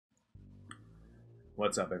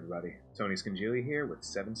What's up, everybody? Tony Scangili here with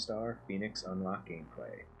 7-star Phoenix Unlock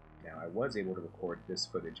gameplay. Now, I was able to record this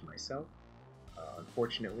footage myself.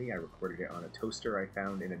 Unfortunately, I recorded it on a toaster I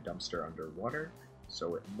found in a dumpster underwater,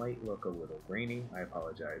 so it might look a little grainy. I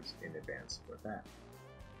apologize in advance for that.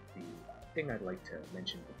 The thing I'd like to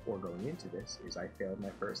mention before going into this is I failed my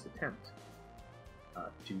first attempt,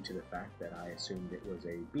 due to the fact that I assumed it was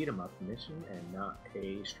a beat-em-up mission and not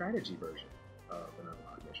a strategy version of an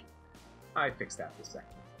unlock mission. I fixed that the second.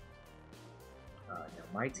 Now,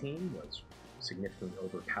 my team was significantly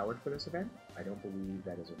overpowered for this event. I don't believe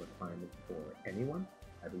that is a requirement for anyone.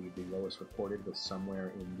 I believe the lowest recorded was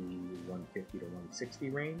somewhere in the 150 to 160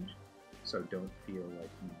 range, so don't feel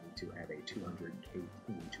like you need to have a 200k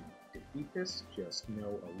team to defeat this. Just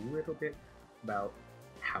know a little bit about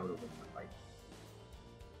how to win the fight.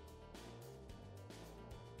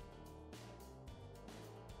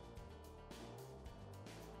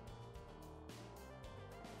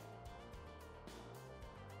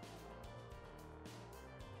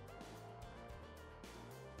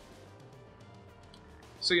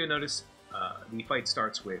 So you'll notice the fight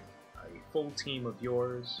starts with a full team of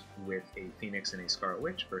yours with a Phoenix and a Scarlet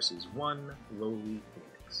Witch versus one lowly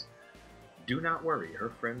Phoenix. Do not worry, her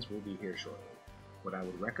friends will be here shortly. What I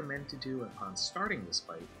would recommend to do upon starting this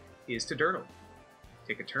fight is to dirtle.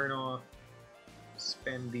 Take a turn off,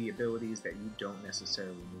 spend the abilities that you don't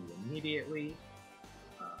necessarily need immediately.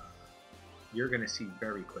 You're going to see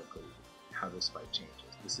very quickly how this fight changes.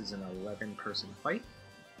 This is an 11-person fight.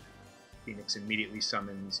 Phoenix immediately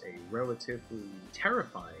summons a relatively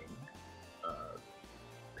terrifying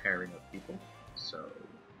pairing of people, so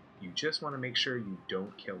you just want to make sure you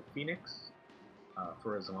don't kill Phoenix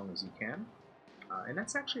for as long as you can, and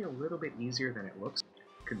that's actually a little bit easier than it looks,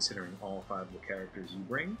 considering all 5 of the characters you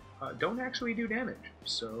bring don't actually do damage,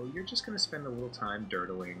 so you're just going to spend a little time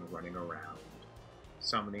dirtling, running around,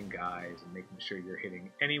 summoning guys, and making sure you're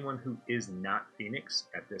hitting anyone who is not Phoenix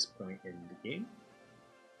at this point in the game.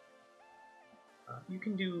 You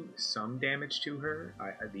can do some damage to her.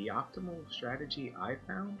 The optimal strategy I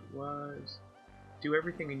found was do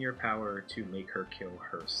everything in your power to make her kill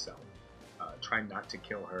herself. Try not to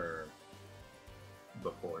kill her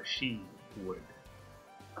before she would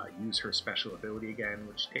use her special ability again,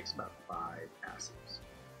 which takes about 5 passes.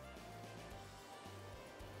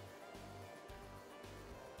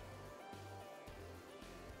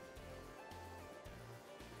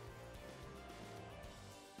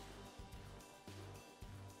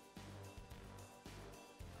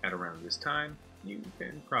 At around this time, you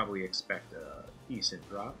can probably expect a decent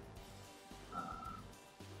drop.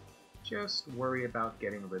 Just worry about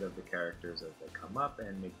getting rid of the characters as they come up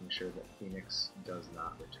and making sure that Phoenix does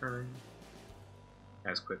not return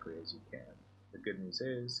as quickly as you can. The good news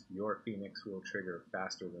is, your Phoenix will trigger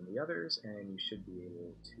faster than the others, and you should be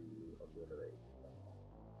able to obliterate them.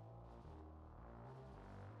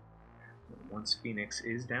 Once Phoenix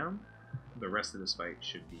is down, the rest of this fight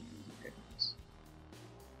should be easy pickings.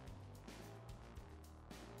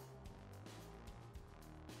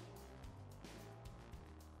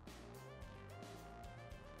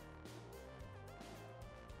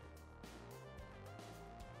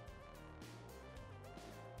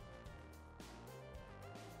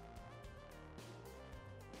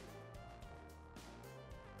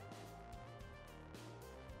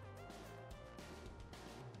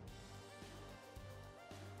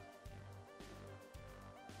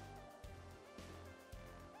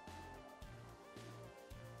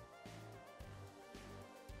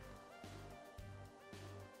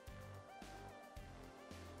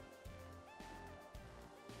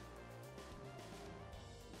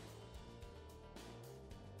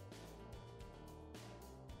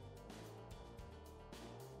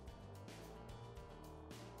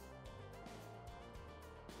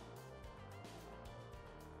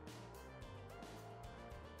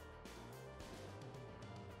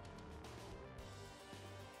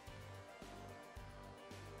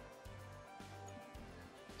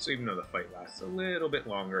 So even though the fight lasts a little bit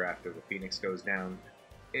longer after the Phoenix goes down,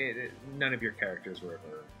 none of your characters were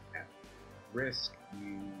ever at risk.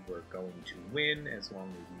 You were going to win as long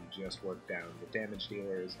as you just worked down the damage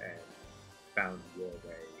dealers and found your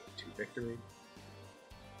way to victory.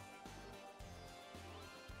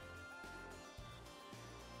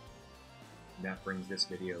 And that brings this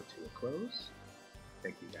video to a close.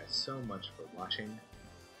 Thank you guys so much for watching.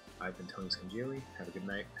 I've been Tony Scangili. Have a good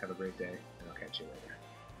night, have a great day, and I'll catch you later.